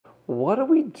what do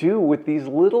we do with these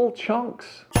little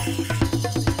chunks?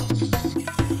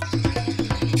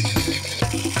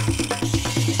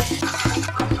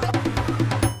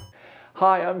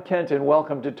 Hi, I'm Kent and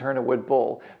welcome to Turn a Wood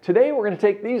Bowl. Today we're going to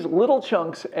take these little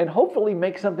chunks and hopefully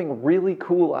make something really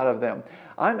cool out of them.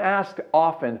 I'm asked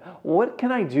often, what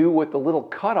can I do with the little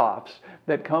cutoffs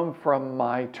that come from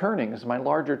my turnings, my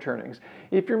larger turnings?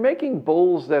 If you're making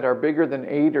bowls that are bigger than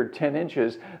 8 or 10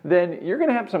 inches, then you're going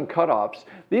to have some cutoffs.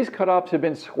 These cutoffs have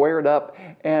been squared up,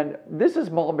 and this is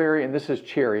mulberry and this is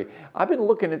cherry. I've been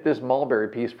looking at this mulberry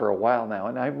piece for a while now,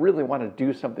 and I really want to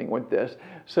do something with this.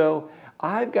 So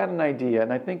I've got an idea,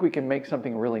 and I think we can make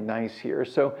something really nice here.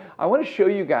 So I want to show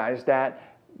you guys that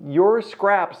your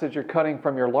scraps that you're cutting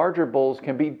from your larger bowls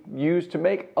can be used to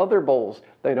make other bowls.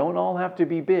 They don't all have to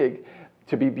be big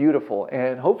to be beautiful,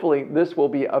 and hopefully this will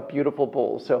be a beautiful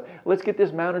bowl. So let's get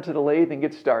this mounted to the lathe and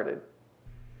get started.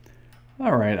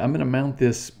 All right, I'm going to mount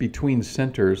this between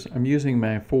centers. I'm using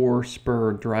my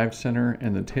 4-spur drive center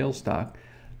and the tailstock.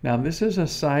 Now this is a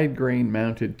side grain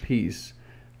mounted piece,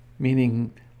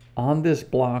 meaning on this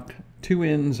block, 2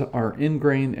 ends are in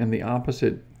grain and the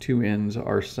opposite 2 ends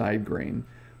are side grain.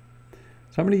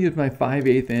 So I'm going to use my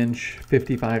 5/8 inch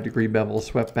 55-degree bevel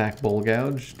swept back bowl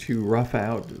gouge to rough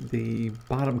out the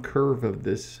bottom curve of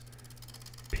this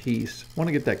piece. I want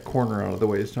to get that corner out of the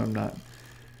way so I'm not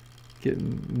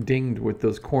getting dinged with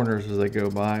those corners as I go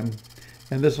by.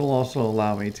 And this will also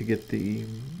allow me to get the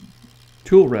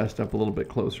tool rest up a little bit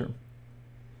closer.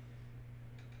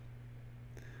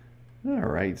 All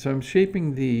right, so I'm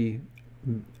shaping the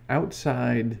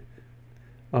outside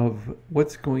of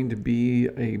what's going to be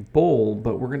a bowl,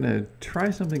 but we're going to try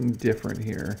something different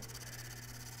here.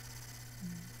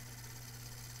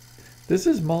 This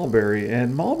is mulberry,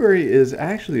 and mulberry is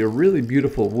actually a really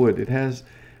beautiful wood. It has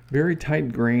very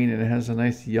tight grain and it has a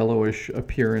nice yellowish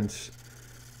appearance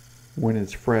when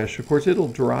it's fresh. Of course, it'll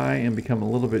dry and become a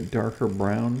little bit darker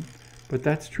brown, but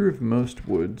that's true of most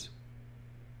woods.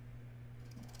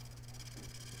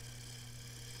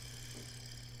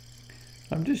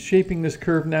 I'm just shaping this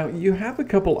curve. Now, you have a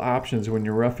couple options when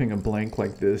you're roughing a blank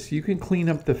like this. You can clean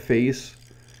up the face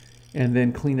and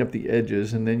then clean up the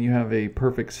edges, and then you have a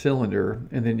perfect cylinder,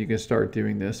 and then you can start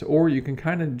doing this. Or you can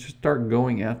kind of just start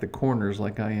going at the corners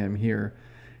like I am here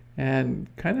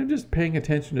and kind of just paying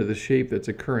attention to the shape that's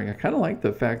occurring. I kind of like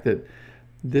the fact that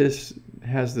this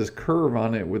has this curve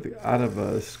on it out of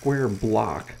a square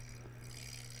block.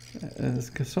 And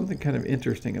there's something kind of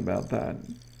interesting about that.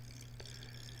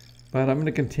 But I'm going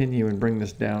to continue and bring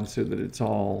this down so that it's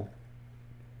all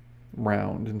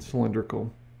round and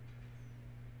cylindrical.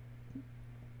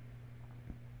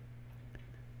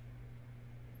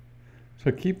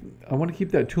 So I want to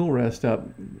keep that tool rest up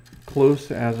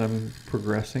close as I'm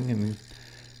progressing and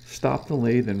stop the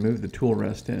lathe and move the tool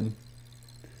rest in.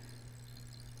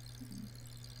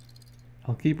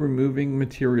 I'll keep removing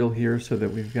material here so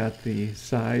that we've got the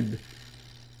side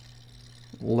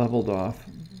leveled off.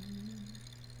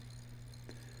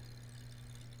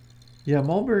 Yeah,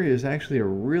 mulberry is actually a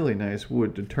really nice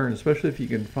wood to turn, especially if you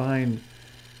can find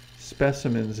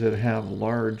specimens that have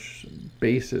large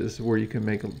bases where you can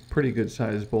make pretty good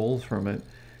sized bowls from it.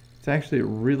 It's actually a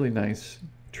really nice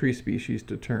tree species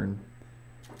to turn.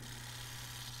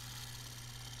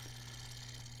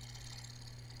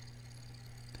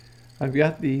 I've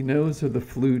got the nose of the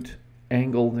flute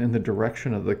angled in the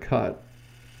direction of the cut,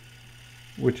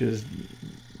 which is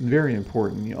very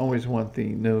important. You always want the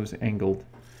nose angled.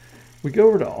 We go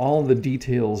over to all the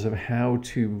details of how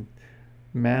to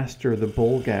master the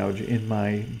bowl gouge in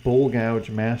my Bowl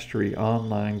Gouge Mastery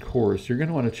online course. You're going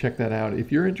to want to check that out.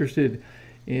 If you're interested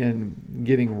in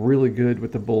getting really good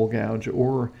with the bowl gouge,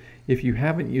 or if you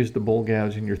haven't used the bowl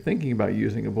gouge and you're thinking about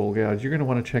using a bowl gouge, you're going to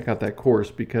want to check out that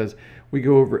course because we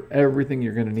go over everything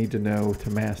you're going to need to know to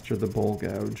master the bowl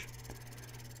gouge.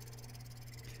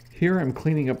 Here I'm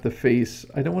cleaning up the face.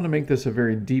 I don't want to make this a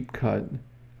very deep cut.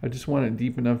 I just want it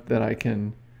deep enough that I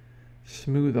can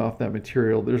smooth off that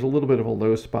material. There's a little bit of a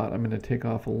low spot. I'm going to take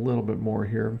off a little bit more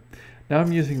here. Now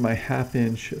I'm using my 1/2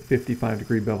 inch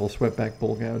 55-degree bevel swept back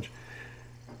bowl gouge.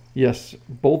 Yes,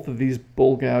 both of these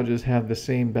bowl gouges have the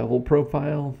same bevel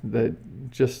profile, that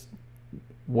just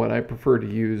what I prefer to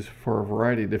use for a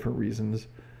variety of different reasons.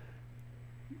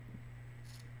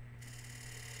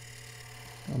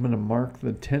 I'm going to mark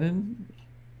the tenon,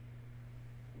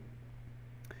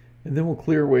 and then we'll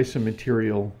clear away some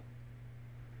material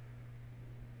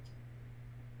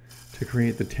to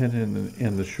create the tenon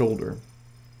and the shoulder.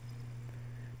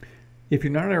 If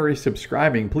you're not already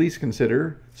subscribing, please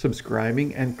consider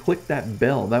subscribing and click that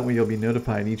bell. That way you'll be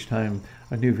notified each time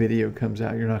a new video comes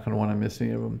out. You're not going to want to miss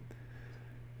any of them.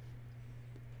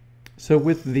 So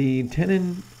with the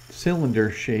tenon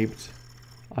cylinder shaped,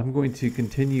 I'm going to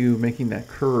continue making that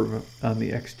curve on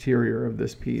the exterior of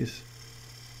this piece.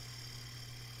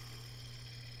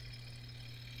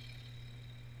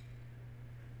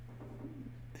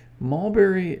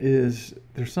 Mulberry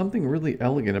there's something really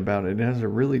elegant about it. It has a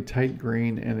really tight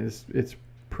grain, and it's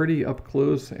pretty up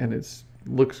close, and it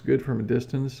looks good from a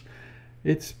distance.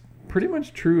 It's pretty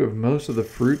much true of most of the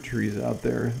fruit trees out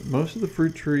there. Most of the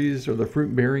fruit trees, or the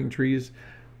fruit-bearing trees,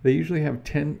 they usually have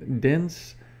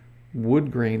dense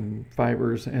wood grain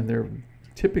fibers, and they're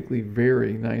typically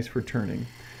very nice for turning.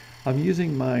 I'm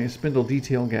using my spindle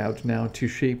detail gouge now to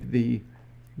shape the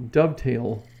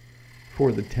dovetail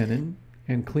for the tenon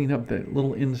and clean up that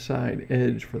little inside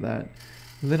edge for that.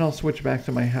 And then I'll switch back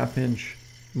to my 1/2 inch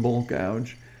bowl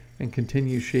gouge and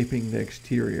continue shaping the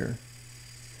exterior.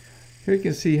 Here you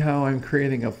can see how I'm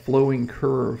creating a flowing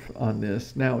curve on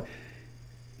this. Now,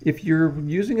 if you're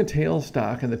using a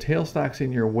tailstock and the tailstock's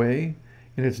in your way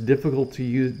and it's difficult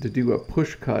to do a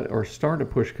push cut or start a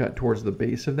push cut towards the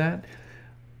base of that,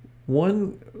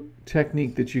 one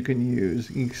technique that you can use,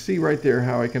 you can see right there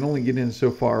how I can only get in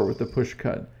so far with the push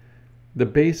cut. The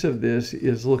base of this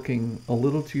is looking a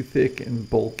little too thick and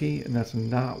bulky, and that's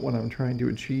not what I'm trying to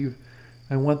achieve.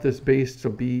 I want this base to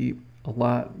be a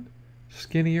lot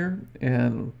skinnier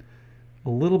and a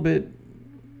little bit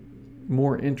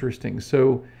more interesting.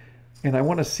 So, and I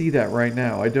want to see that right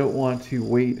now. I don't want to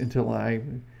wait until I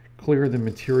clear the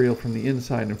material from the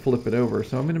inside and flip it over.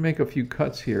 So I'm going to make a few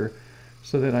cuts here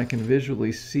so that I can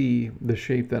visually see the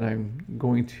shape that I'm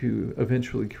going to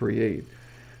eventually create.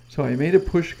 So I made a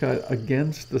push cut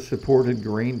against the supported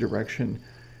grain direction.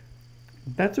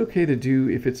 That's okay to do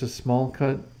if it's a small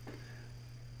cut,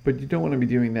 but you don't want to be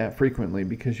doing that frequently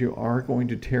because you are going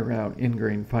to tear out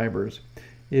in-grain fibers.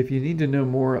 If you need to know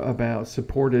more about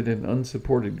supported and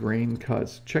unsupported grain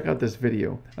cuts, check out this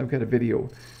video. I've got a video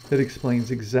that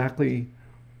explains exactly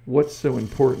what's so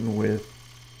important with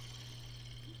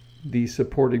the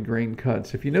supported grain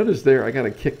cuts. If you notice there, I got a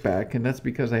kickback, and that's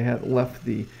because I had left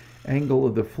the angle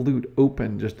of the flute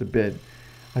open just a bit.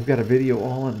 I've got a video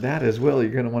all on that as well.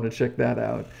 You're going to want to check that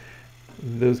out.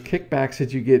 Those kickbacks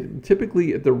that you get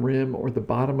typically at the rim or the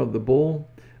bottom of the bowl,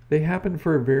 they happen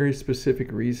for a very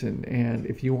specific reason. And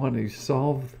if you want to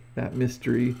solve that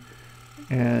mystery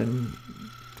and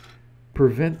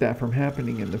prevent that from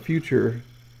happening in the future,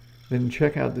 then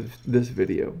check out this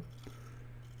video.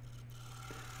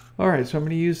 Alright, so I'm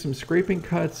going to use some scraping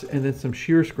cuts and then some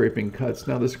shear scraping cuts.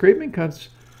 Now the scraping cuts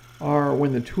are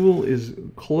when the tool is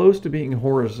close to being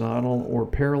horizontal or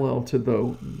parallel to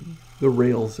the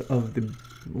rails of the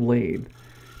lathe.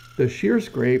 The shear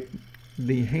scrape,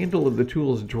 the handle of the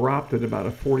tool is dropped at about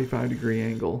a 45-degree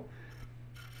angle.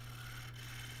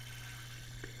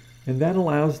 And that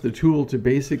allows the tool to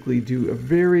basically do a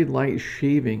very light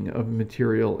shaving of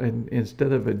material and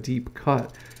instead of a deep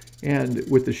cut. And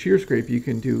with the shear scrape, you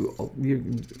can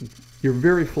you're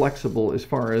very flexible as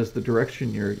far as the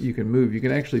direction you can move. You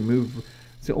can actually move.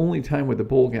 It's the only time with the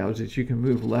bowl gouge that you can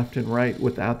move left and right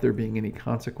without there being any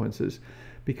consequences,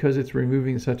 because it's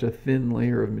removing such a thin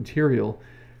layer of material.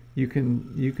 You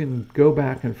can go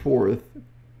back and forth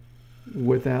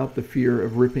without the fear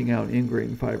of ripping out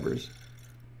in-grain fibers.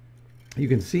 You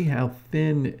can see how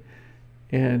thin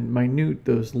and minute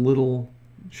those little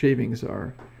shavings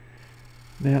are.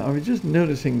 Now, I was just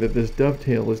noticing that this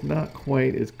dovetail is not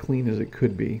quite as clean as it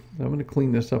could be. So I'm going to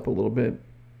clean this up a little bit.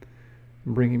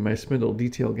 I'm bringing my spindle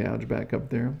detail gouge back up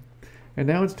there. And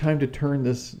now it's time to turn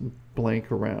this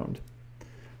blank around.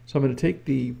 So I'm going to take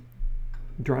the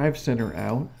drive center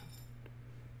out,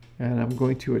 and I'm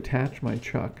going to attach my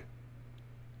chuck.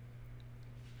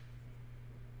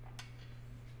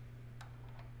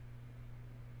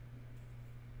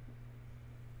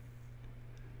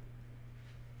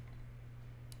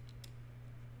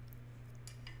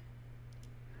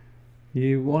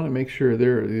 You want to make sure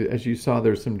there, as you saw,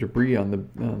 there's some debris on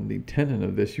the tenon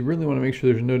of this. You really want to make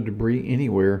sure there's no debris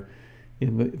anywhere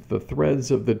in the threads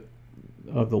of the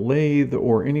lathe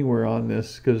or anywhere on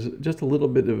this, because just a little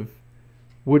bit of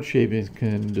wood shavings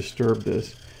can disturb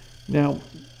this. Now,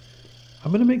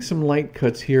 I'm going to make some light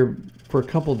cuts here for a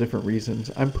couple different reasons.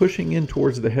 I'm pushing in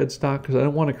towards the headstock because I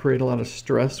don't want to create a lot of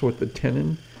stress with the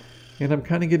tenon. And I'm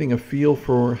kind of getting a feel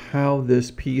for how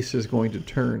this piece is going to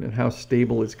turn and how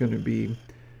stable it's going to be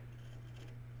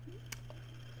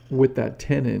with that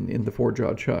tenon in the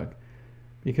 4-jaw chuck.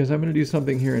 Because I'm going to do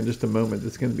something here in just a moment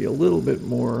that's going to be a little bit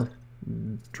more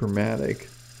dramatic,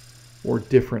 or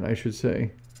different, I should say.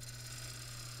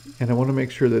 And I want to make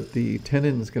sure that the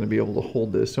tenon is going to be able to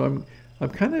hold this. So I'm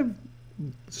kind of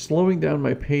slowing down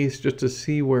my pace just to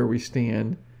see where we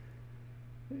stand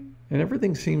and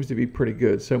everything seems to be pretty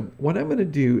good. So what I'm going to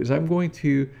do is I'm going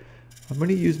to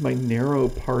use my narrow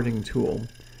parting tool.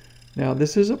 Now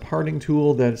this is a parting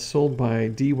tool that's sold by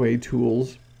D-Way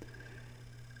Tools,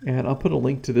 and I'll put a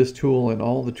link to this tool and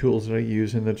all the tools that I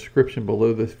use in the description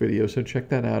below this video, so check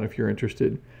that out if you're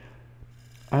interested.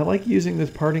 I like using this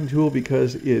parting tool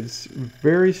because it's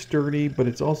very sturdy, but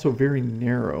it's also very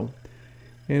narrow.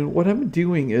 And what I'm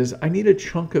doing is I need a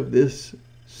chunk of this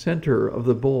center of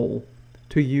the bowl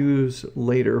to use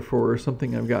later for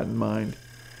something I've got in mind.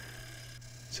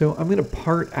 So I'm going to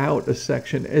part out a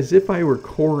section as if I were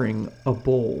coring a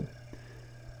bowl.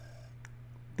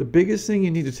 The biggest thing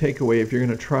you need to take away if you're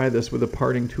going to try this with a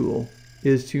parting tool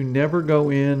is to never go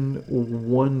in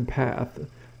one path.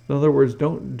 In other words,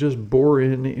 don't just bore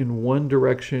in one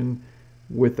direction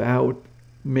without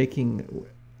making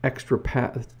extra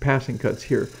passing cuts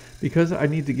here. Because I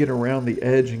need to get around the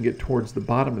edge and get towards the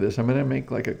bottom of this, I'm going to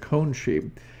make like a cone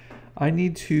shape. I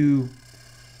need to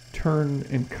turn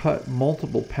and cut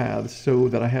multiple paths so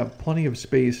that I have plenty of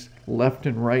space left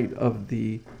and right of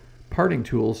the parting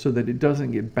tool so that it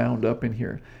doesn't get bound up in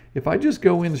here. If I just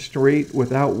go in straight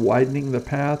without widening the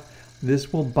path,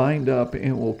 this will bind up and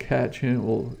it will catch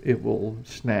and it will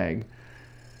snag.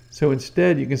 So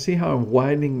instead, you can see how I'm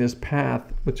widening this path,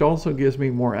 which also gives me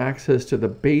more access to the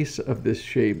base of this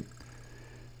shape.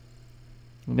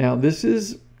 Now this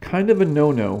is kind of a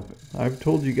no-no. I've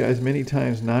told you guys many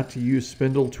times not to use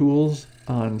spindle tools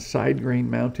on side grain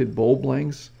mounted bowl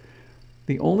blanks.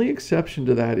 The only exception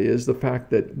to that is the fact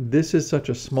that this is such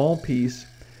a small piece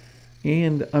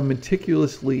and I'm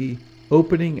meticulously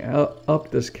opening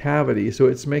up this cavity, so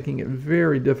it's making it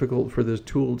very difficult for this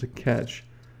tool to catch.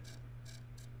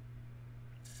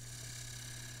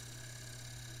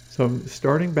 So I'm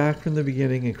starting back from the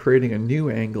beginning and creating a new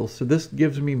angle, so this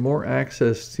gives me more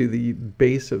access to the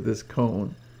base of this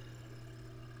cone.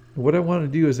 What I want to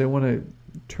do is I want to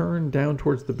turn down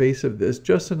towards the base of this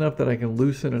just enough that I can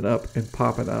loosen it up and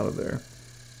pop it out of there.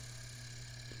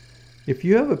 If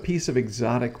you have a piece of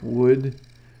exotic wood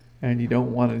and you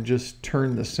don't want to just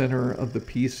turn the center of the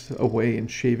piece away in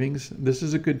shavings, this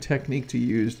is a good technique to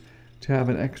use to have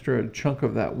an extra chunk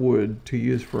of that wood to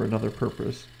use for another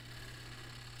purpose.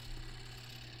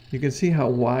 You can see how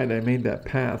wide I made that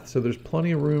path, so there's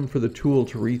plenty of room for the tool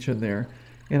to reach in there.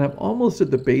 And I'm almost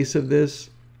at the base of this.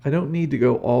 I don't need to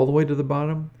go all the way to the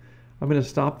bottom. I'm going to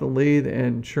stop the lathe,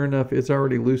 and sure enough, it's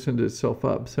already loosened itself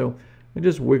up. So I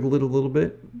just wiggle it a little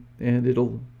bit and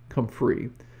it'll come free.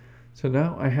 So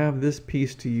now I have this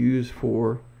piece to use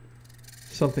for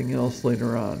something else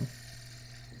later on.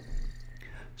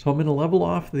 So I'm going to level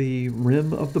off the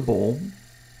rim of the bowl,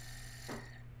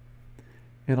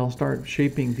 and I'll start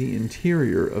shaping the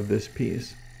interior of this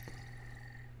piece.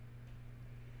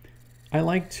 I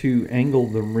like to angle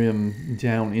the rim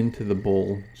down into the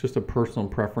bowl. It's just a personal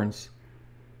preference.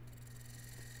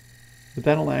 But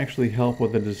that'll actually help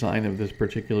with the design of this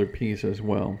particular piece as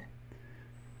well.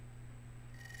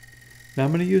 Now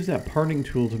I'm going to use that parting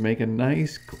tool to make a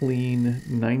nice clean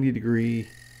 90-degree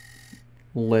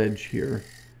ledge here.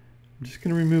 I'm just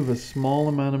going to remove a small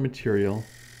amount of material.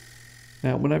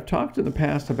 Now when I've talked in the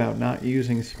past about not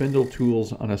using spindle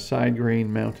tools on a side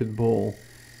grain mounted bowl,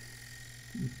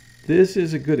 this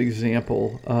is a good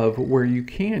example of where you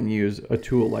can use a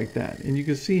tool like that. And you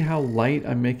can see how light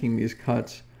I'm making these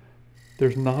cuts.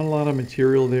 There's not a lot of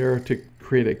material there to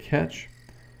create a catch.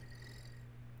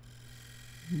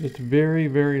 Just very,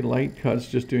 very light cuts,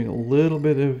 just doing a little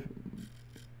bit of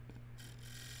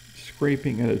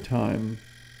scraping at a time.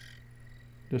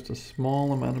 Just a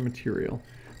small amount of material.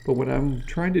 But what I'm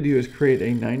trying to do is create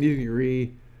a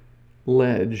 90-degree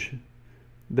ledge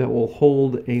that will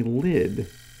hold a lid.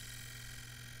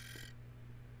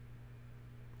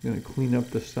 I'm going to clean up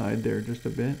the side there just a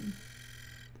bit.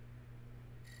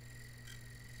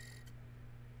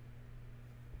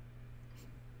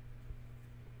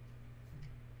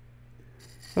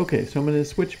 Okay, so I'm going to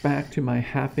switch back to my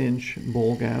 1/2-inch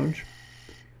bowl gouge,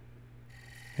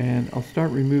 and I'll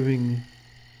start removing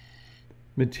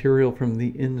material from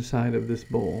the inside of this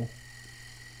bowl.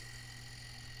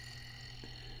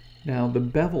 Now the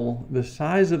bevel, the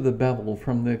size of the bevel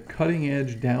from the cutting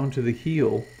edge down to the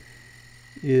heel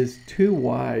is too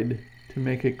wide to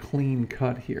make a clean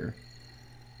cut here.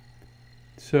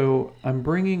 So I'm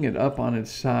bringing it up on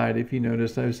its side. If you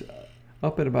notice, I was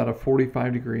up at about a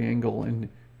 45-degree angle and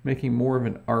making more of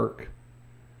an arc.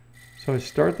 So I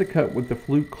start the cut with the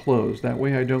flute closed. That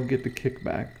way I don't get the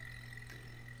kickback.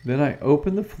 Then I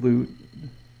open the flute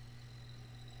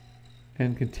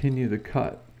and continue the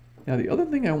cut. Now the other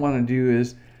thing I want to do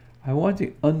is I want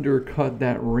to undercut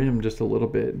that rim just a little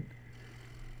bit.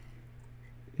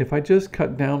 If I just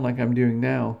cut down like I'm doing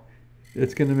now,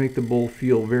 it's going to make the bowl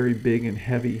feel very big and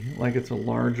heavy, like it's a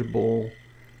large bowl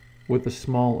with a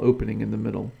small opening in the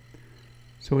middle.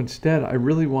 So instead, I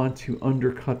really want to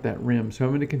undercut that rim. So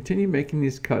I'm going to continue making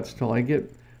these cuts till I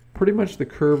get pretty much the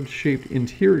curved shaped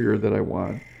interior that I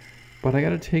want. But I got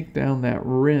to take down that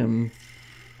rim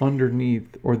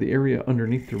underneath, or the area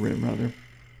underneath the rim rather.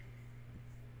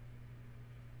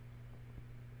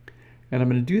 And I'm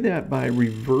going to do that by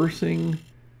reversing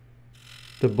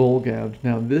the bowl gouge.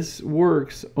 Now this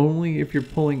works only if you're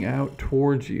pulling out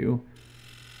towards you.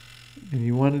 And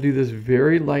you want to do this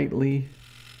very lightly.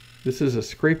 This is a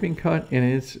scraping cut and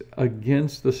it's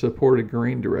against the supported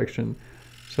grain direction.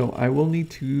 So I will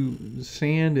need to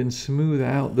sand and smooth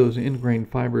out those in-grain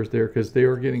fibers there because they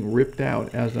are getting ripped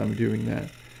out as I'm doing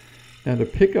that. Now to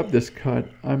pick up this cut,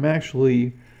 I'm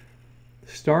actually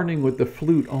starting with the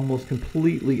flute almost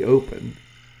completely open.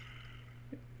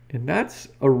 And that's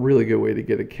a really good way to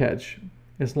get a catch.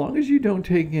 As long as you don't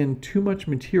take in too much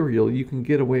material, you can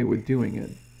get away with doing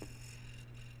it.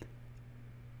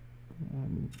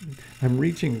 I'm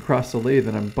reaching across the lathe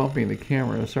and I'm bumping the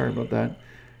camera. Sorry about that.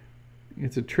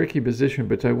 It's a tricky position,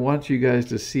 but I want you guys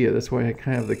to see it. That's why I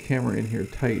kind of have the camera in here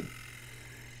tight.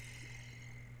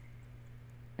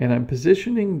 And I'm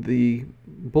positioning the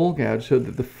bowl gouge so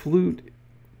that the flute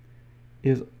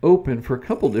is open for a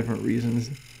couple different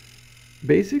reasons.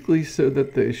 Basically so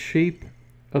that the shape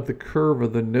of the curve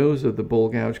of the nose of the bowl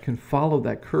gouge can follow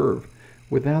that curve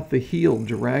without the heel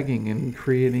dragging and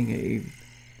creating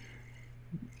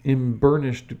a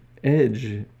burnished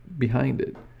edge behind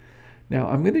it. Now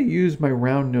I'm going to use my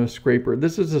round nose scraper.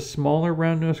 This is a smaller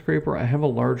round nose scraper. I have a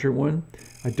larger one.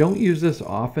 I don't use this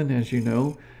often, as you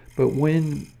know, but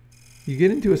when you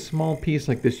get into a small piece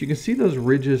like this, you can see those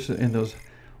ridges and those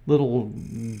little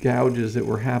gouges that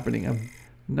were happening. I'm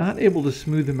not able to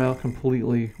smooth them out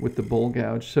completely with the bowl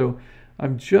gouge, so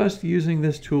I'm just using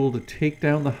this tool to take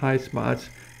down the high spots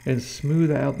and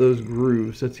smooth out those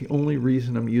grooves. That's the only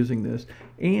reason I'm using this.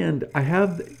 And I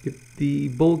have the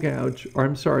bowl gouge, or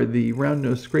I'm sorry, the round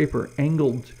nose scraper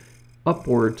angled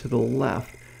upward to the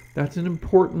left. That's an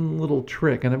important little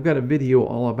trick, and I've got a video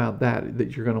all about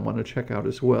that you're going to want to check out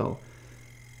as well.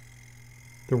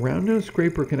 The round nose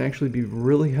scraper can actually be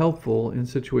really helpful in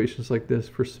situations like this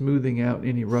for smoothing out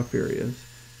any rough areas.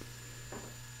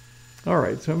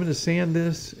 Alright, so I'm going to sand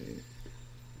this,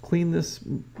 clean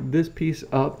this piece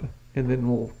up, and then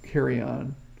we'll carry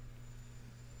on.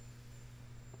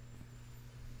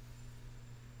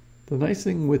 The nice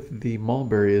thing with the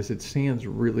mulberry is it sands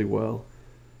really well.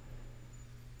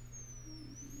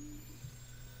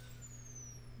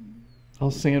 I'll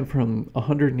sand from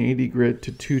 180 grit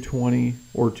to 220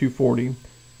 or 240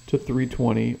 to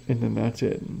 320, and then that's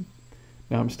it.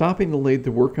 Now I'm stopping the lathe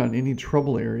to work on any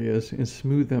trouble areas and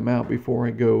smooth them out before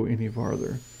I go any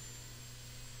farther.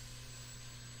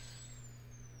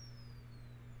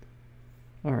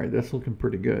 Alright, that's looking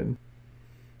pretty good.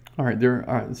 Alright, there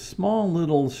are small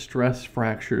little stress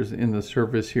fractures in the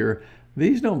surface here.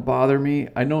 These don't bother me.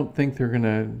 I don't think they're going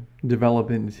to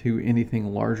develop into anything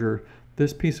larger.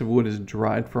 This piece of wood is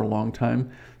dried for a long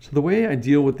time. So the way I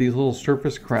deal with these little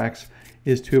surface cracks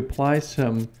is to apply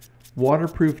some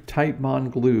waterproof tight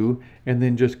bond glue and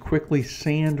then just quickly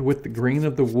sand with the grain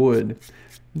of the wood.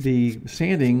 The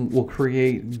sanding will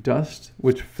create dust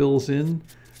which fills in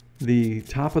the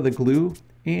top of the glue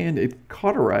and it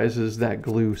cauterizes that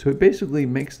glue. So it basically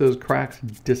makes those cracks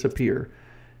disappear.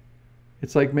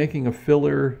 It's like making a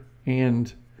filler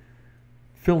and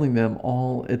filling them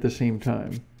all at the same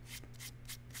time.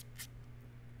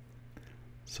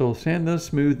 So sand those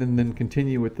smooth and then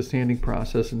continue with the sanding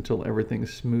process until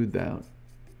everything's smoothed out.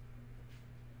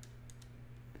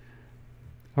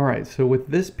 Alright, so with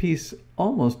this piece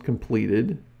almost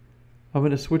completed, I'm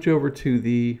going to switch over to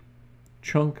the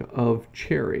chunk of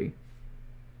cherry.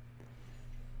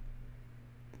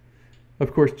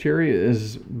 Of course,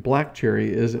 black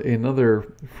cherry is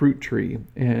another fruit tree,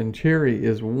 and cherry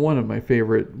is one of my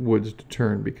favorite woods to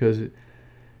turn because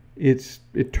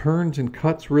it turns and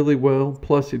cuts really well,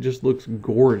 plus it just looks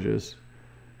gorgeous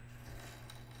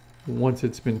once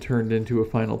it's been turned into a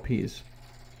final piece.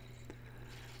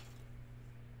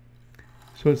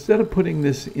 So instead of putting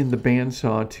this in the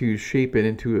bandsaw to shape it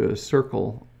into a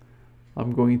circle,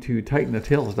 I'm going to tighten the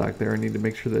tailstock there. I need to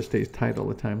make sure that stays tight all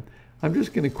the time. I'm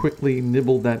just going to quickly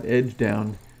nibble that edge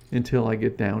down until I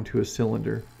get down to a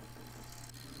cylinder.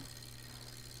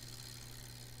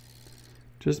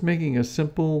 Just making a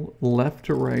simple left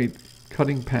to right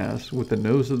cutting pass with the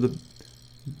nose of the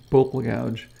bowl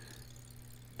gouge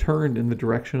turned in the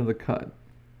direction of the cut.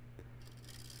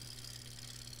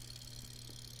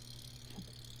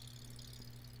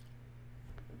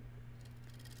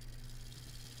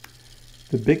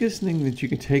 The biggest thing that you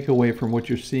can take away from what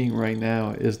you're seeing right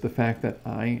now is the fact that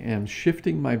I am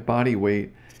shifting my body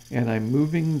weight and I'm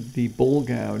moving the bowl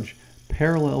gouge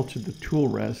parallel to the tool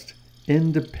rest,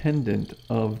 independent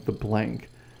of the blank.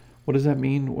 What does that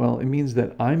mean? Well, it means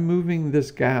that I'm moving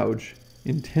this gouge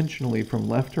intentionally from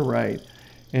left to right,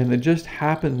 and it just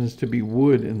happens to be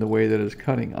wood in the way that it's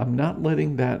cutting. I'm not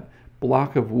letting that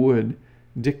block of wood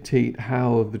dictate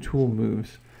how the tool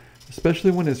moves.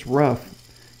 Especially when it's rough,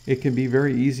 it can be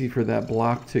very easy for that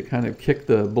block to kind of kick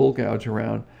the bowl gouge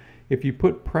around. If you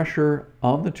put pressure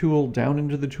on the tool down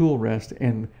into the tool rest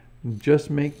and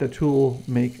just make the tool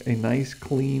make a nice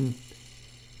clean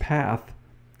path,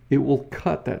 it will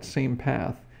cut that same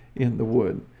path in the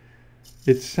wood.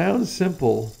 It sounds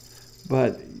simple,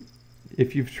 but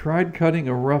if you've tried cutting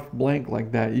a rough blank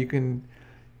like that,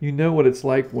 you know what it's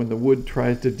like when the wood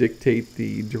tries to dictate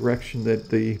the direction that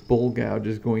the bowl gouge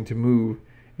is going to move,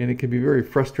 and it can be very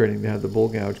frustrating to have the bowl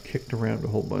gouge kicked around a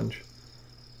whole bunch.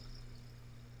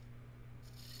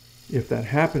 If that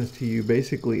happens to you,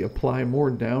 basically apply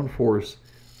more downforce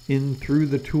in through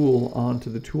the tool onto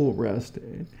the tool rest,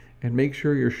 and make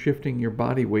sure you're shifting your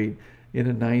body weight in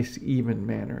a nice, even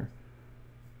manner.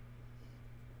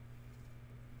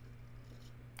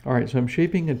 All right, so I'm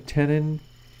shaping a tenon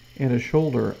and a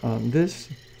shoulder on this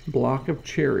block of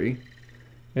cherry,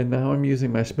 and now I'm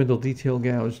using my spindle detail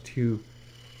gouge to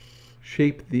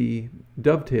shape the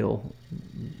dovetail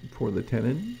for the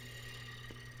tenon.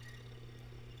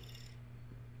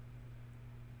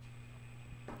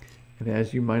 And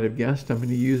as you might have guessed, I'm going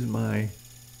to use my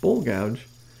bowl gouge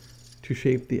to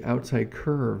shape the outside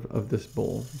curve of this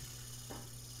bowl.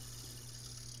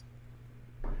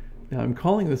 Now I'm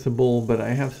calling this a bowl, but I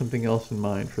have something else in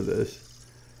mind for this.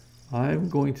 I'm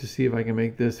going to see if I can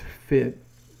make this fit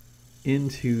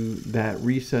into that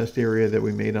recessed area that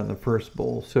we made on the first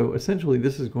bowl. So essentially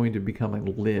this is going to become a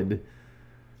lid.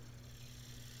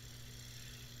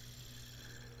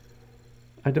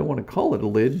 I don't want to call it a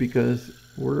lid because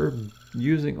we're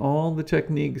using all the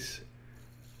techniques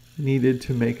needed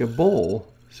to make a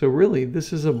bowl. So really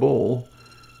this is a bowl,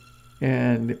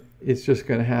 and it's just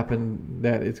going to happen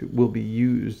that it will be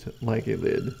used like a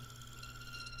lid.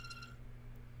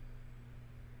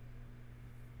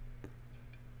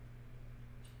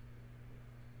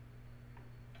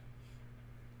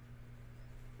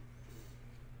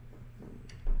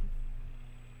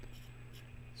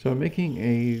 So I'm making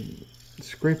a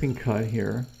scraping cut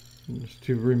here just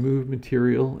to remove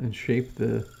material and shape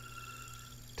the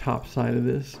top side of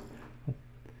this.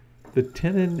 The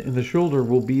tenon and the shoulder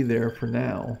will be there for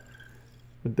now,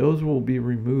 but those will be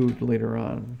removed later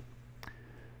on.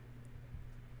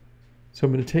 So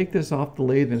I'm going to take this off the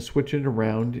lathe and switch it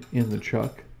around in the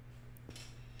chuck.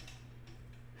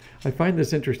 I find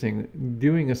this interesting,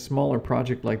 doing a smaller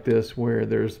project like this where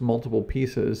there's multiple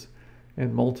pieces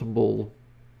and multiple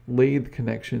lathe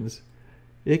connections.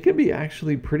 It can be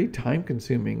actually pretty time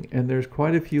consuming, and there's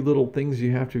quite a few little things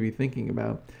you have to be thinking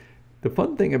about. The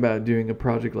fun thing about doing a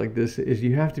project like this is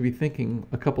you have to be thinking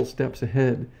a couple steps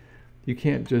ahead. You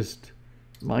can't just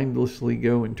mindlessly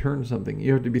go and turn something.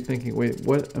 You have to be thinking, wait,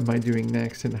 what am I doing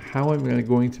next, and how am I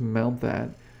going to mount that?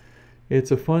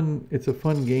 It's a fun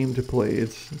game to play.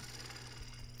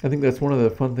 I think that's one of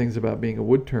the fun things about being a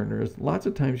wood turner is lots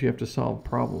of times you have to solve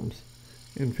problems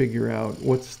and figure out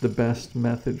what's the best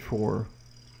method for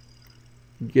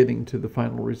getting to the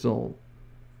final result.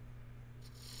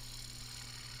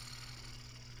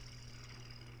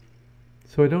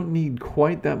 So I don't need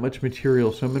quite that much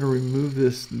material, so I'm going to remove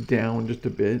this down just a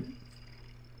bit.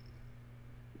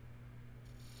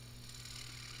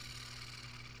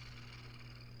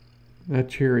 That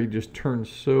cherry just turns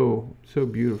so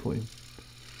beautifully.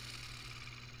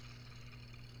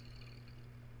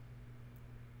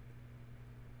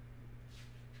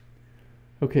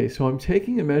 Okay, so I'm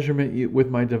taking a measurement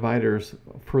with my dividers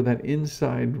for that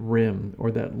inside rim or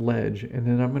that ledge, and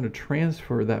then I'm going to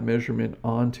transfer that measurement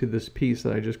onto this piece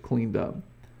that I just cleaned up.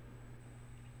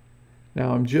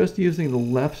 Now I'm just using the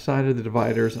left side of the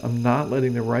dividers. I'm not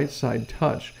letting the right side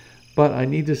touch, but I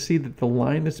need to see that the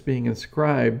line that's being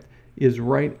inscribed is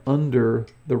right under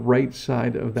the right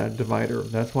side of that divider.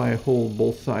 That's why I hold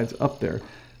both sides up there.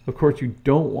 Of course, you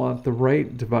don't want the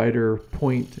right divider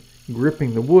point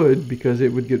gripping the wood because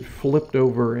it would get flipped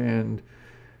over and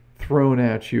thrown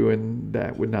at you, and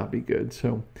that would not be good.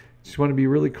 So just want to be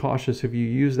really cautious if you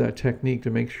use that technique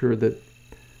to make sure that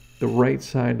the right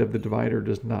side of the divider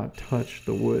does not touch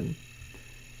the wood.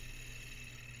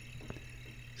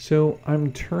 So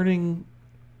I'm turning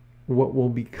what will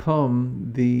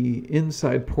become the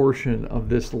inside portion of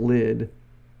this lid,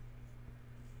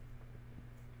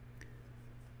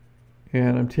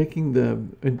 And I'm taking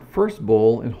the first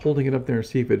bowl and holding it up there and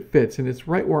see if it fits. And it's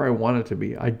right where I want it to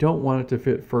be. I don't want it to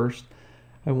fit first.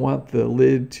 I want the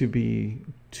lid to be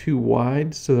too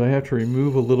wide so that I have to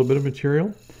remove a little bit of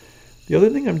material. The other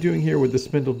thing I'm doing here with the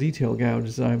spindle detail gouge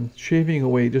is I'm shaving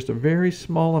away just a very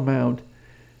small amount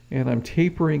and I'm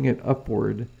tapering it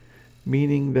upward,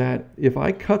 meaning that if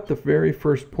I cut the very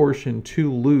first portion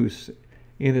too loose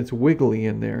and it's wiggly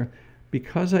in there,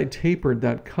 because I tapered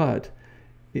that cut,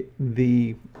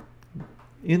 the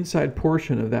inside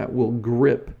portion of that will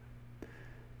grip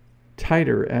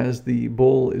tighter as the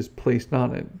bowl is placed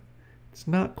on it. It's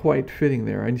not quite fitting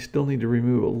there. I still need to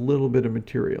remove a little bit of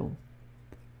material.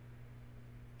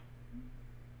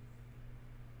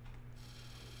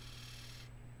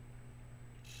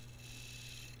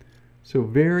 So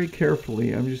very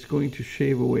carefully, I'm just going to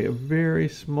shave away a very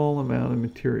small amount of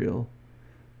material.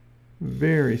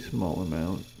 Very small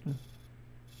amount.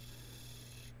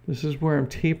 This is where I'm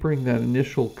tapering that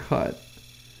initial cut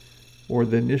or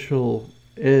the initial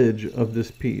edge of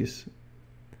this piece.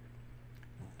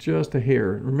 Just a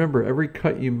hair. Remember, every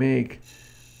cut you make,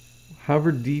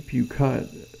 however deep you cut,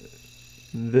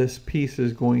 this piece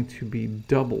is going to be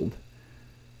doubled,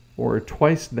 or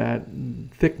twice that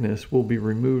thickness will be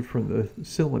removed from the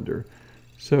cylinder.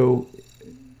 So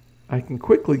I can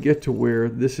quickly get to where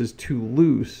this is too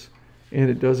loose and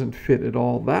it doesn't fit at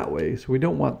all that way. So we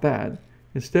don't want that.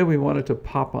 Instead, we want it to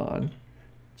pop on,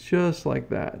 just like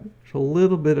that. There's a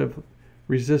little bit of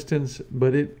resistance,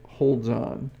 but it holds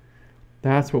on.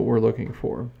 That's what we're looking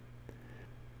for.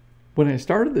 When I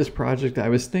started this project, I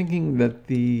was thinking that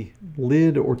the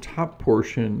lid or top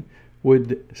portion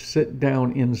would sit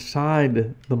down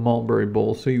inside the mulberry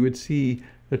bowl, so you would see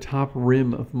the top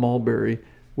rim of mulberry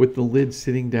with the lid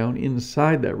sitting down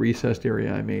inside that recessed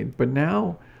area I made. But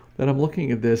now that I'm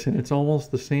looking at this and it's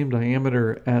almost the same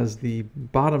diameter as the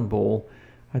bottom bowl,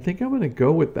 I think I'm going to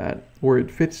go with that, where it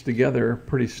fits together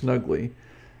pretty snugly.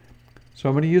 So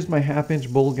I'm going to use my 1/2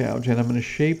 inch bowl gouge and I'm going to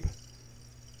shape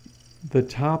the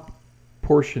top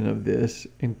portion of this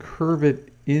and curve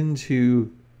it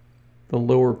into the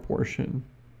lower portion.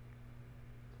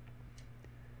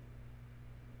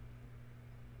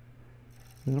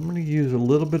 And I'm going to use a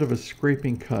little bit of a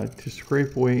scraping cut to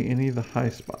scrape away any of the high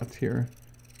spots here.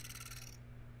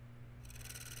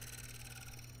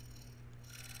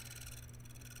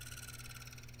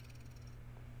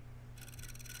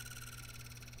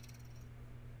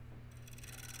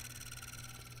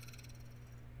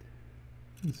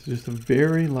 It's just a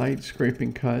very light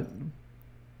scraping cut.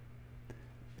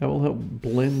 That will help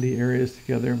blend the areas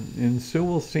together, and so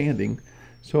will sanding.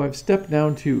 So I've stepped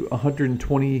down to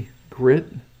 120 grit.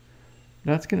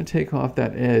 That's going to take off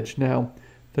that edge. Now,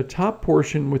 the top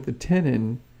portion with the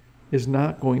tenon is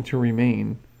not going to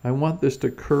remain. I want this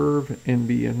to curve and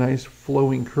be a nice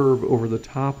flowing curve over the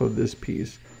top of this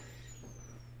piece.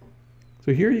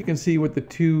 So here you can see with the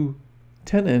two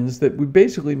tenons that we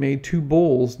basically made two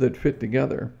bowls that fit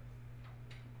together.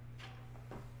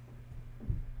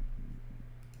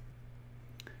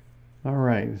 All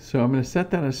right, so I'm going to set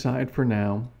that aside for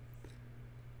now.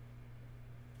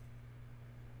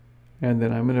 And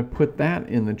then I'm going to put that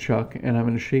in the chuck and I'm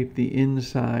going to shape the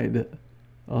inside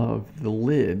of the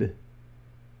lid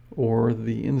or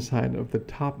the inside of the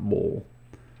top bowl.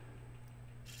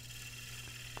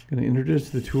 I'm going to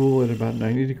introduce the tool at about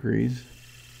 90 degrees.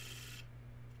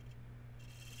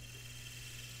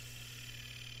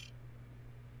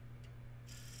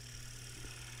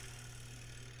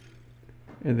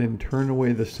 And then turn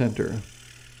away the center.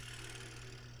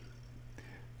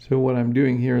 So what I'm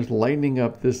doing here is lightening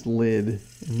up this lid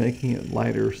and making it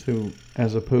lighter, so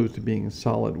as opposed to being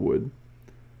solid wood.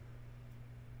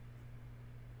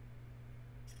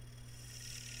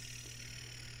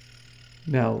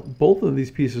 Now, both of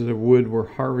these pieces of wood were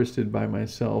harvested by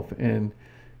myself, and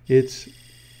it's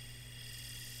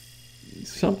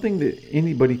something that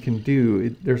anybody can do.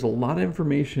 There's a lot of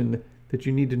information that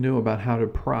you need to know about how to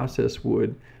process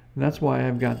wood, and that's why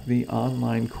I've got the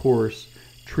online course,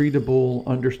 Treatable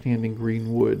Understanding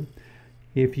Green Wood.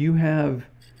 If you have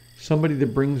somebody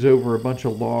that brings over a bunch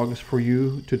of logs for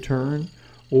you to turn,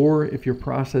 or if you're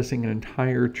processing an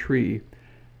entire tree,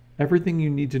 everything you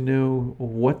need to know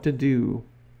what to do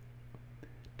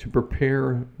to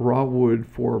prepare raw wood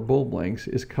for bowl blanks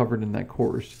is covered in that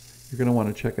course. You're going to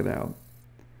want to check it out.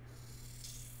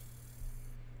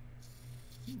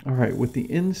 All right, with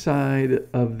the inside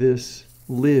of this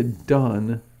lid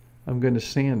done, I'm going to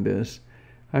sand this.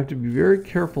 I have to be very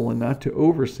careful and not to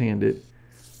over sand it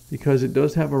because it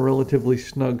does have a relatively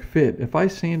snug fit. If I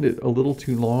sand it a little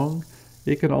too long,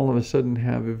 it can all of a sudden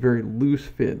have a very loose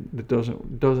fit that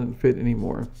doesn't fit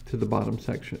anymore to the bottom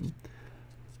section.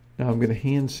 Now I'm going to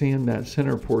hand sand that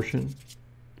center portion,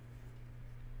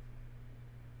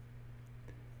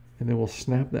 and then we'll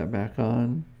snap that back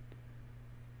on.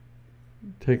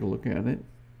 Take a look at it.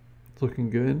 It's looking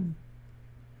good.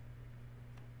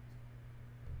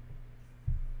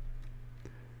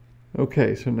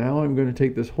 Okay, so now I'm going to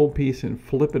take this whole piece and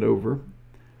flip it over,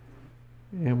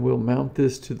 and we'll mount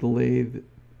this to the lathe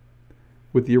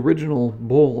with the original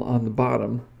bowl on the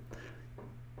bottom.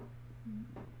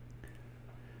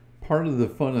 Part of the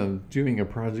fun of doing a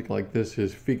project like this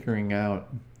is figuring out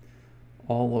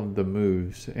all of the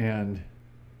moves, and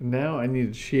now I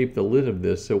need to shape the lid of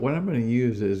this. So what I'm going to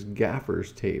use is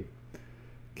gaffer's tape.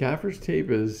 Gaffer's tape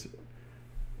is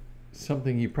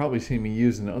something you've probably seen me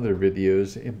use in other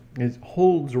videos. It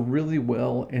holds really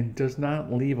well and does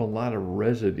not leave a lot of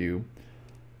residue.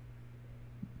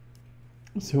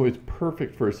 So it's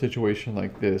perfect for a situation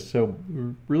like this. So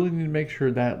we really need to make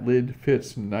sure that lid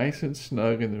fits nice and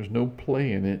snug and there's no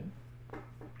play in it.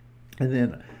 And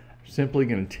then I'm simply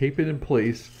going to tape it in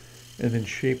place and then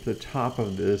shape the top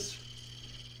of this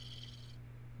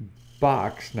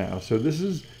box now. So this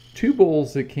is two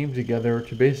bowls that came together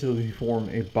to basically form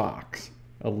a box,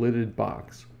 a lidded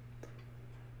box.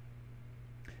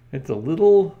 It's a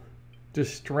little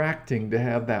distracting to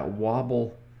have that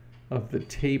wobble of the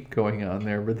tape going on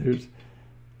there, but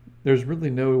there's really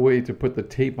no way to put the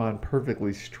tape on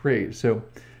perfectly straight. So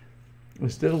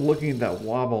instead of looking at that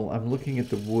wobble, I'm looking at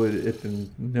the wood at the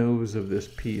nose of this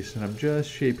piece, and I'm just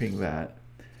shaping that.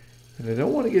 And I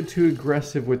don't want to get too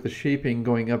aggressive with the shaping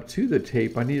going up to the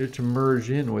tape. I need it to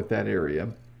merge in with that area.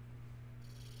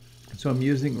 So I'm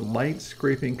using light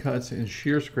scraping cuts and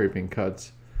shear scraping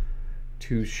cuts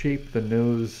to shape the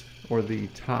nose or the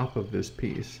top of this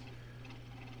piece.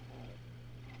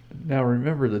 Now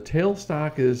remember, the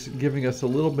tailstock is giving us a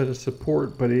little bit of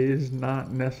support, but it is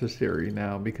not necessary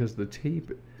now because the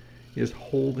tape is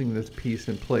holding this piece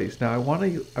in place. Now I want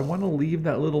to leave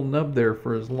that little nub there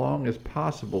for as long as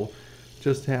possible,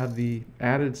 just to have the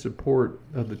added support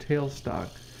of the tailstock.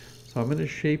 So I'm going to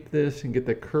shape this and get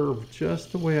the curve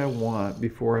just the way I want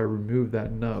before I remove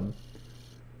that nub.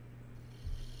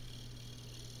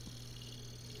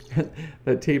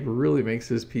 That tape really makes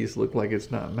this piece look like it's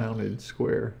not mounted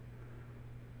square.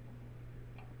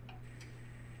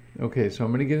 Okay, so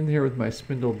I'm going to get in here with my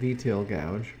spindle detail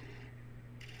gouge.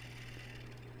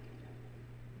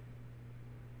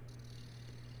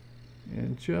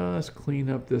 And just clean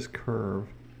up this curve.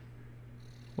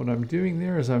 What I'm doing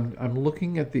there is I'm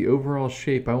looking at the overall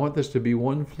shape. I want this to be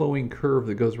one flowing curve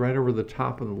that goes right over the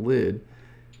top of the lid.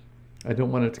 I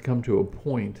don't want it to come to a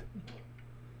point.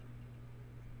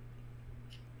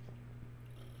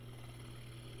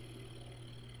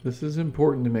 This is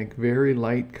important to make very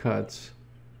light cuts.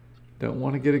 Don't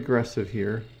want to get aggressive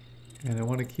here. And I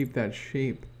want to keep that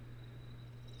shape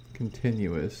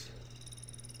continuous.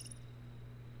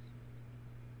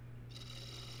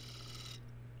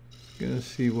 Going to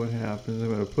see what happens. I'm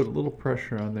going to put a little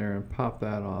pressure on there and pop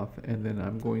that off, and then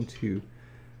I'm going to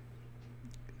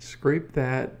scrape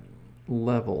that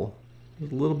level.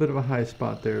 There's a little bit of a high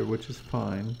spot there, which is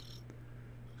fine.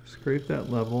 Scrape that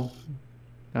level.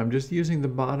 I'm just using the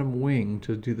bottom wing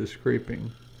to do the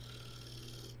scraping,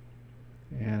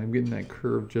 and I'm getting that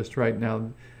curve just right.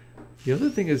 Now the other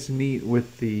thing that's neat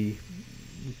with the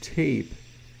tape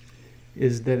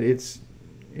is that it's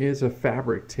a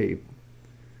fabric tape.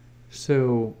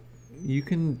 So you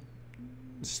can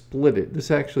split it.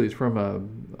 This actually is from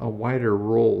a wider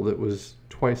roll that was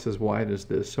twice as wide as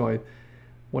this. So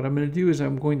what I'm going to do is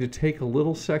I'm going to take a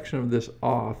little section of this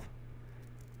off.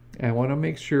 And I want to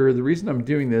make sure, the reason I'm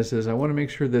doing this is I want to make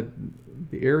sure that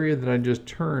the area that I just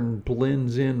turned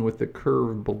blends in with the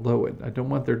curve below it. I don't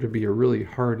want there to be a really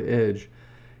hard edge.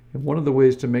 And one of the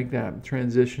ways to make that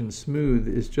transition smooth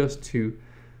is just to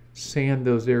sand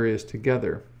those areas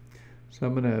together. So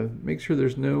I'm going to make sure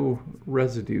there's no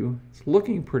residue. It's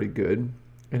looking pretty good,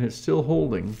 and it's still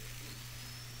holding.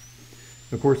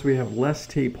 Of course, we have less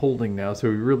tape holding now, so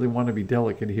we really want to be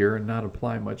delicate here and not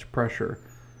apply much pressure.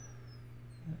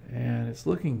 And it's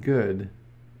looking good.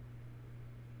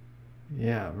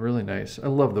 Yeah, really nice. I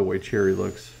love the way cherry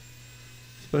looks,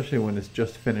 especially when it's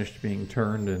just finished being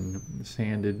turned and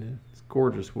sanded. It's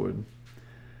gorgeous wood.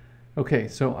 Okay,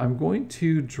 so I'm going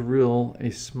to drill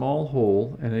a small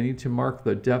hole, and I need to mark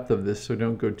the depth of this so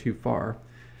don't go too far.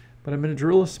 But I'm going to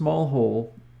drill a small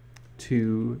hole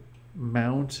to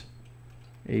mount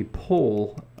a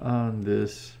pole on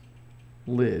this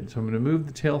lid. So I'm going to move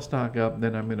the tailstock up,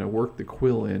 then I'm going to work the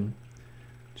quill in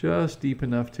just deep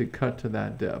enough to cut to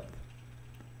that depth.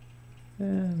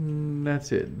 And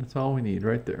that's it. That's all we need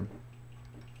right there.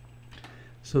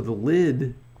 So the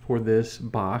lid for this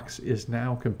box is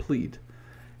now complete.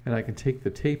 And I can take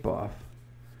the tape off.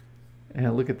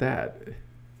 And look at that.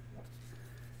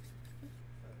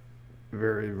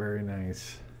 Very, very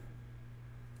nice.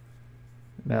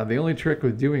 Now the only trick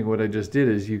with doing what I just did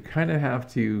is you kind of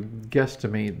have to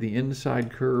guesstimate the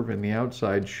inside curve and the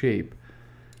outside shape.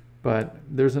 But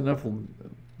there's enough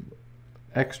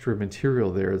extra material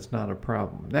there, it's not a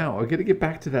problem. Now I got to get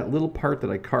back to that little part that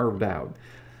I carved out.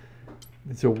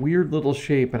 It's a weird little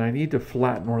shape and I need to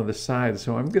flatten one of the sides,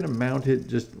 so I'm going to mount it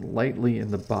just lightly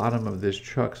in the bottom of this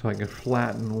chuck so I can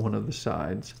flatten one of the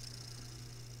sides.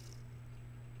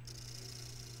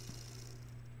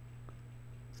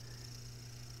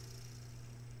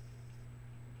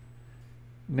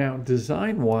 Now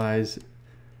design-wise,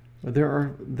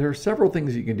 there are several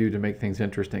things you can do to make things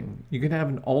interesting. You can have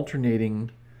an alternating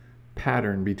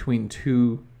pattern between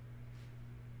two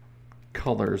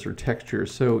colors or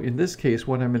textures. So in this case,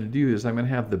 what I'm going to do is I'm going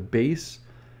to have the base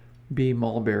be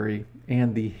mulberry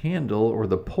and the handle or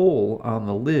the pole on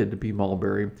the lid be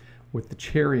mulberry with the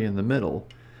cherry in the middle.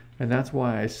 And that's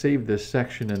why I saved this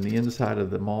section in the inside of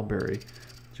the mulberry,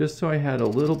 just so I had a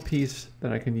little piece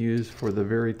that I can use for the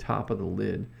very top of the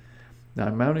lid. Now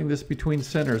I'm mounting this between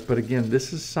centers, but again,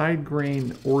 this is side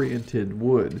grain oriented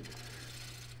wood.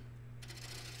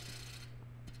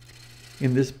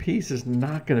 And this piece is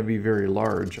not going to be very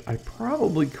large. I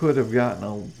probably could have gotten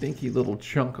a dinky little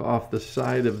chunk off the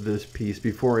side of this piece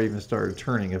before I even started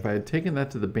turning. If I had taken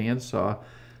that to the bandsaw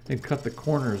and cut the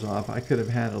corners off, I could have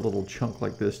had a little chunk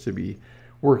like this to be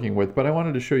working with. But I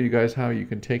wanted to show you guys how you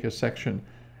can take a section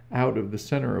out of the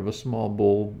center of a small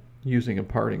bowl using a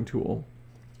parting tool.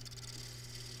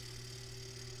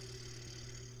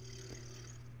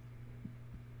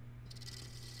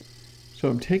 So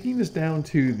I'm taking this down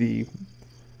to the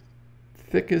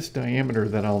thickest diameter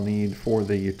that I'll need for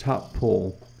the top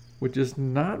pull, which is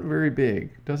not very big.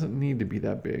 Doesn't need to be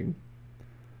that big.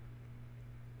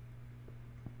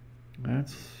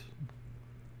 That's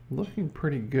looking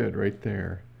pretty good right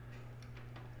there.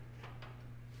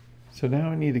 So now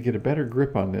I need to get a better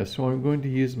grip on this, so I'm going to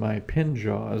use my pin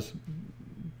jaws.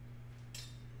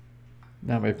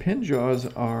 Now my pin jaws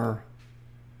are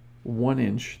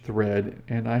 1-inch thread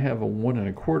and I have a 1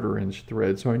 1/4 inch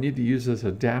thread, so I need to use this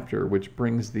adapter which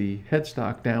brings the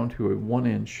headstock down to a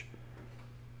 1-inch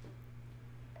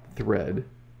thread,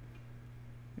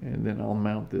 and then I'll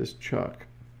mount this chuck.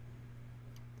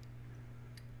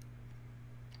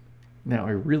 Now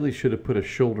I really should have put a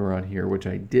shoulder on here, which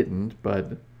I didn't,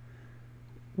 but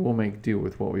we'll make do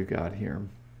with what we've got here.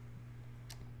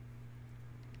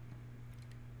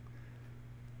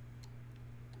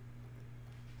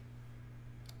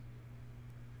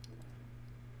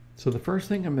 So the first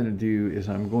thing I'm going to do is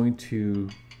I'm going to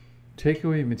take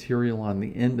away material on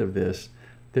the end of this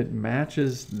that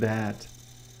matches that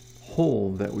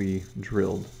hole that we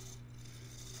drilled.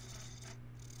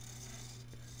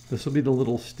 This will be the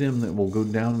little stem that will go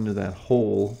down into that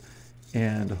hole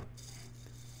and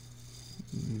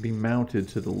be mounted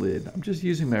to the lid. I'm just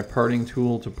using my parting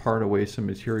tool to part away some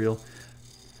material.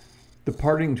 The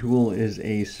parting tool is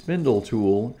a spindle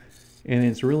tool, and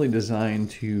it's really designed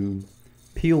to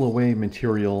peel away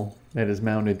material that is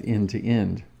mounted end to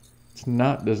end. It's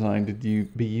not designed to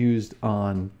be used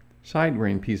on side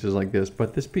grain pieces like this,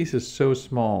 but this piece is so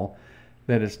small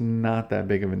that it's not that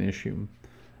big of an issue.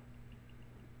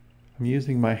 I'm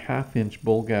using my 1/2-inch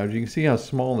bowl gouge. You can see how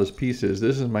small this piece is.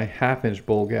 This is my 1/2-inch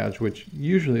bowl gouge, which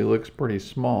usually looks pretty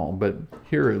small, but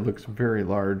here it looks very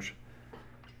large.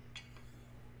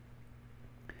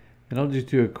 And I'll just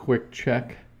do a quick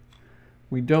check.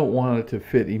 We don't want it to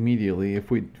fit immediately.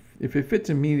 If it fits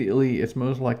immediately, it's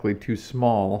most likely too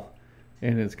small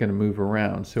and it's going to move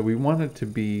around. So we want it to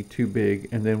be too big,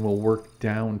 and then we'll work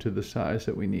down to the size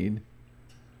that we need.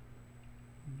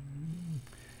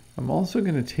 I'm also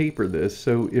going to taper this,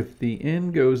 so if the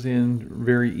end goes in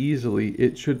very easily,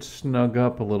 it should snug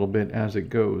up a little bit as it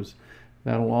goes.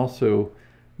 That'll also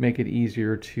make it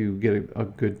easier to get a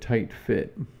good tight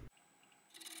fit.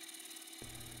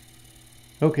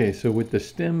 Okay, so with the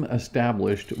stem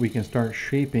established, we can start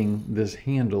shaping this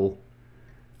handle.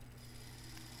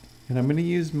 And I'm going to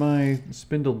use my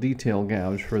spindle detail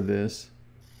gouge for this.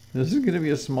 This is going to be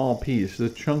a small piece. The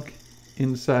chunk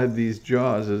inside these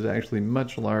jaws is actually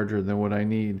much larger than what I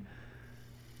need.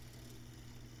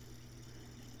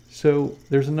 So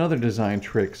there's another design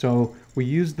trick. So we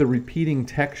use the repeating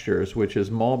textures, which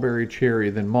is mulberry, cherry,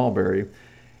 then mulberry.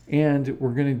 And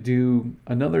we're going to do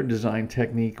another design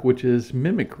technique, which is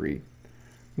mimicry.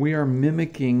 we are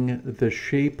mimicking the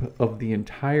shape of the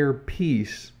entire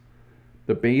piece,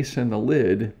 the base and the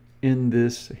lid, in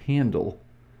this handle.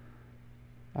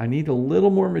 I need a little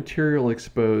more material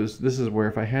exposed. This is where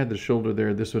if I had the shoulder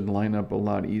there, this would line up a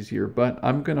lot easier, but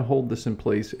I'm going to hold this in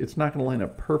place. It's not going to line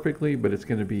up perfectly, but it's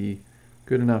going to be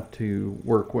good enough to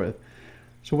work with.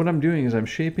 So what I'm doing is I'm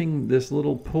shaping this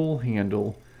little pull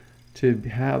handle to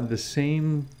have the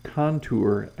same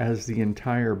contour as the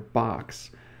entire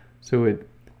box. So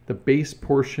the base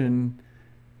portion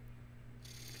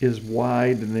is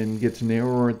wide and then gets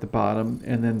narrower at the bottom,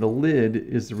 and then the lid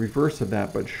is the reverse of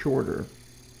that but shorter.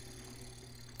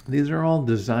 These are all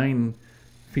design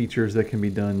features that can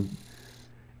be done,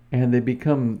 and they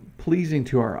become pleasing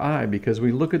to our eye because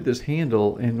we look at this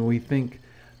handle and we think,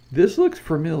 this looks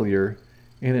familiar,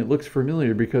 and it looks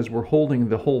familiar because we're holding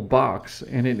the whole box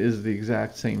and it is the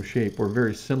exact same shape, or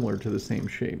very similar to the same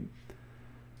shape.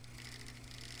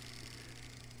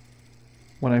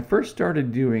 When I first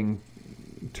started doing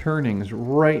turnings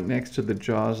right next to the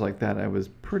jaws like that, I was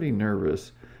pretty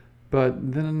nervous,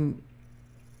 but then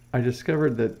I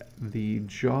discovered that the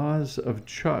jaws of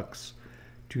chucks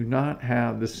do not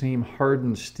have the same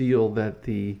hardened steel that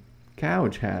the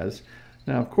gouge has.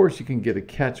 Now, of course, you can get a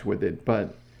catch with it,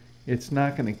 but it's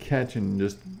not going to catch and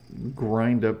just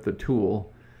grind up the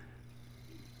tool.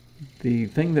 The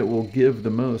thing that will give the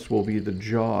most will be the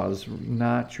jaws,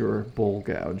 not your bowl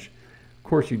gouge. Of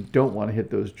course, you don't want to hit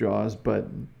those jaws, but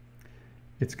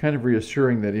it's kind of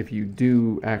reassuring that if you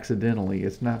do accidentally,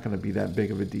 it's not going to be that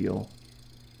big of a deal.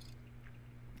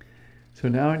 So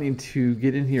now I need to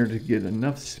get in here to get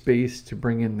enough space to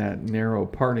bring in that narrow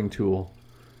parting tool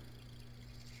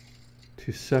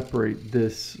to separate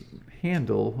this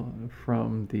handle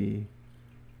from the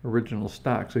original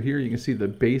stock. So here you can see the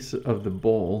base of the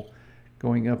bowl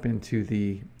going up into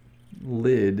the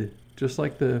lid, just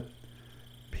like the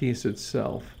piece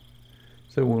itself.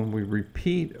 So when we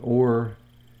repeat or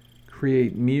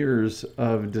create mirrors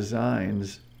of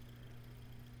designs,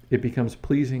 it becomes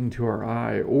pleasing to our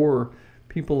eye, or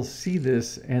people see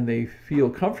this and they feel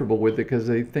comfortable with it because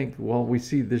they think, well, we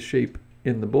see this shape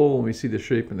in the bowl and we see the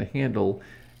shape in the handle,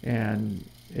 and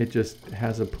it just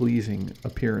has a pleasing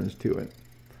appearance to it.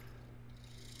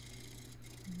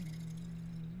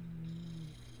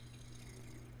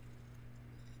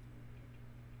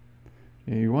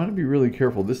 And you want to be really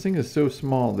careful. This thing is so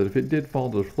small that if it did fall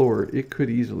to the floor, it could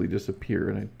easily disappear,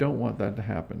 and I don't want that to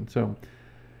happen. So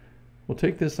we'll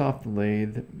take this off the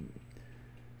lathe,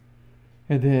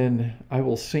 and then I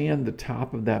will sand the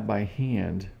top of that by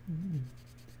hand.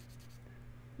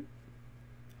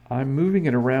 I'm moving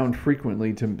it around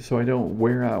frequently so I don't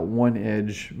wear out one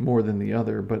edge more than the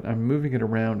other, but I'm moving it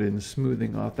around and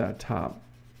smoothing off that top.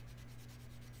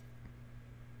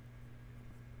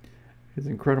 It's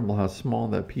incredible how small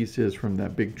that piece is from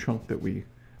that big chunk that we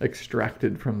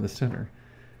extracted from the center.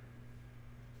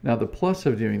 Now the plus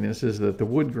of doing this is that the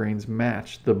wood grains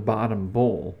match the bottom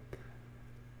bowl.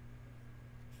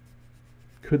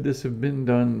 Could this have been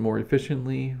done more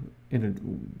efficiently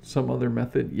in some other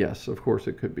method? Yes, of course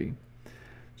it could be.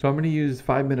 So I'm going to use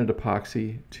 5-minute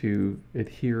epoxy to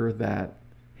adhere that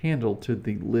handle to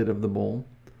the lid of the bowl.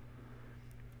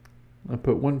 I'll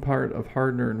put 1 part of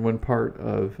hardener and 1 part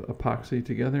of epoxy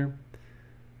together.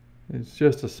 It's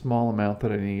just a small amount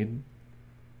that I need.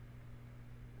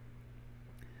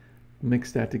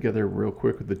 Mix that together real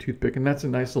quick with the toothpick, and that's a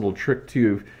nice little trick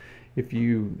too. If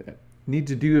you need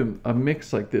to do a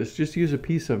mix like this, just use a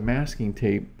piece of masking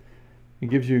tape. It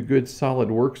gives you a good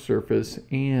solid work surface,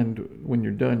 and when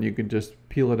you're done you can just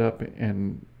peel it up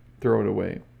and throw it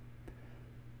away.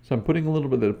 So I'm putting a little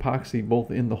bit of epoxy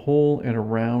both in the hole and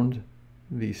around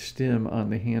the stem on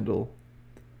the handle.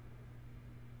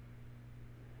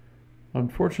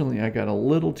 Unfortunately, I got a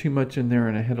little too much in there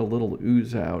and I had a little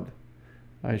ooze out.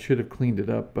 I should have cleaned it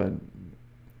up, but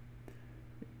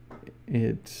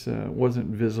it wasn't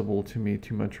visible to me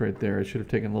too much right there. I should have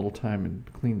taken a little time and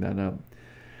cleaned that up.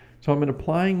 So I'm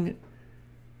applying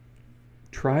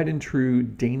tried and true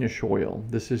Danish oil.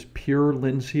 This is pure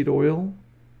linseed oil.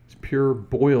 It's pure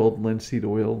boiled linseed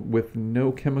oil with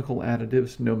no chemical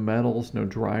additives, no metals, no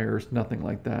dryers, nothing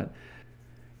like that.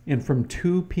 And from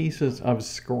 2 pieces of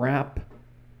scrap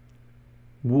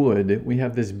wood, we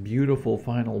have this beautiful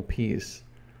final piece.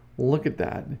 Look at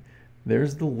that.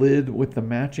 There's the lid with the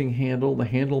matching handle. The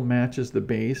handle matches the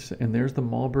base, and there's the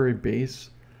mulberry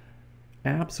base.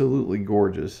 Absolutely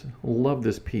gorgeous. Love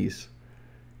this piece.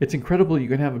 It's incredible you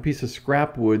can have a piece of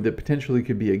scrap wood that potentially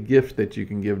could be a gift that you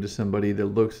can give to somebody that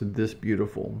looks this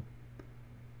beautiful.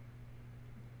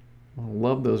 I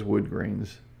love those wood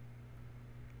grains.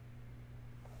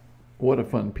 What a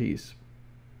fun piece.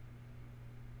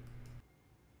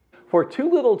 For two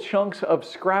little chunks of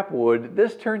scrap wood,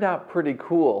 this turned out pretty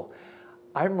cool.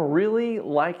 I'm really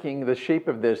liking the shape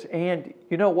of this, and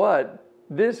you know what?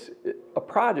 A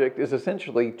project is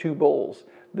essentially two bowls.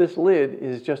 This lid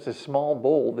is just a small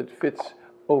bowl that fits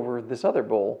over this other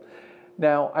bowl.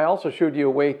 Now, I also showed you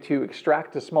a way to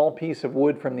extract a small piece of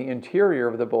wood from the interior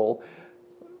of the bowl.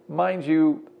 Mind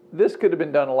you, this could have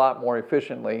been done a lot more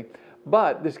efficiently,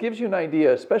 but this gives you an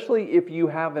idea, especially if you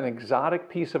have an exotic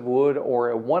piece of wood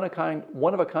or a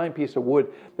one-of-a-kind piece of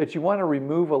wood that you want to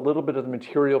remove a little bit of the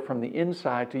material from the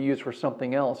inside to use for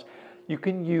something else. You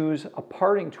can use a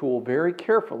parting tool very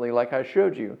carefully, like I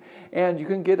showed you, and you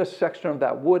can get a section of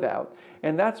that wood out.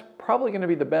 And that's probably going to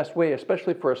be the best way,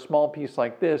 especially for a small piece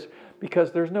like this,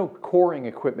 because there's no coring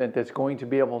equipment that's going to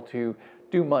be able to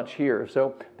do much here.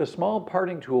 So the small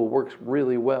parting tool works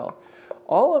really well.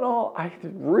 All in all, I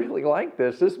really like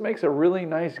this. This makes a really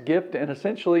nice gift, and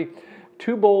essentially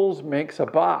two bowls makes a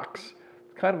box.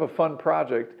 Kind of a fun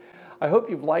project. I hope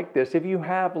you've liked this. If you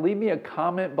have, leave me a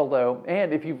comment below,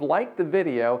 and if you've liked the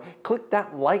video, click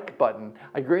that like button.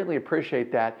 I greatly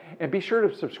appreciate that, and be sure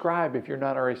to subscribe if you're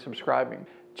not already subscribing.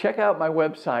 Check out my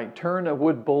website,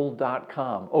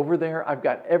 turnawoodbowl.com. Over there, I've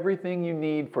got everything you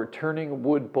need for turning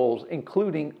wood bowls,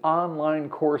 including online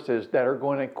courses that are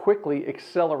going to quickly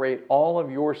accelerate all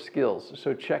of your skills.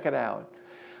 So check it out.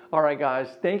 All right, guys,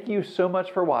 thank you so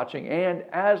much for watching. And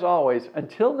as always,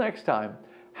 until next time,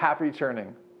 happy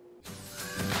turning.